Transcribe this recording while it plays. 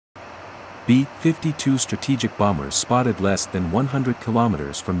B-52 strategic bombers spotted less than 100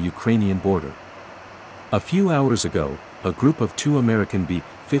 kilometers from Ukrainian border. A few hours ago, a group of 2 American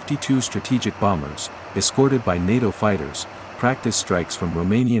B-52 strategic bombers, escorted by NATO fighters, practiced strikes from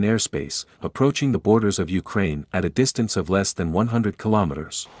Romanian airspace, approaching the borders of Ukraine at a distance of less than 100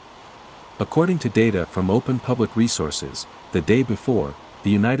 kilometers. According to data from open public resources, the day before,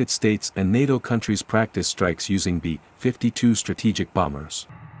 the United States and NATO countries practiced strikes using B-52 strategic bombers.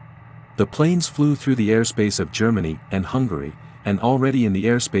 The planes flew through the airspace of Germany and Hungary, and already in the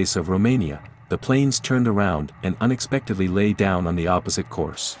airspace of Romania, the planes turned around and unexpectedly lay down on the opposite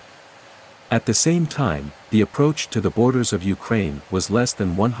course. At the same time, the approach to the borders of Ukraine was less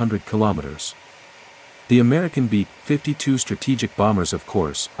than 100 kilometers. The American B-52 strategic bombers, of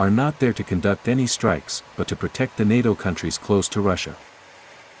course, are not there to conduct any strikes, but to protect the NATO countries close to Russia.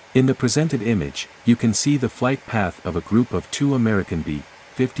 In the presented image, you can see the flight path of a group of 2 American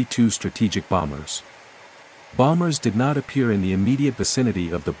B-52 strategic bombers. Bombers did not appear in the immediate vicinity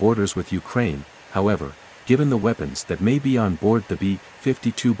of the borders with Ukraine, however, given the weapons that may be on board the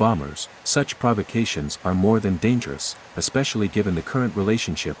B-52 bombers, such provocations are more than dangerous, especially given the current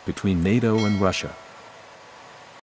relationship between NATO and Russia.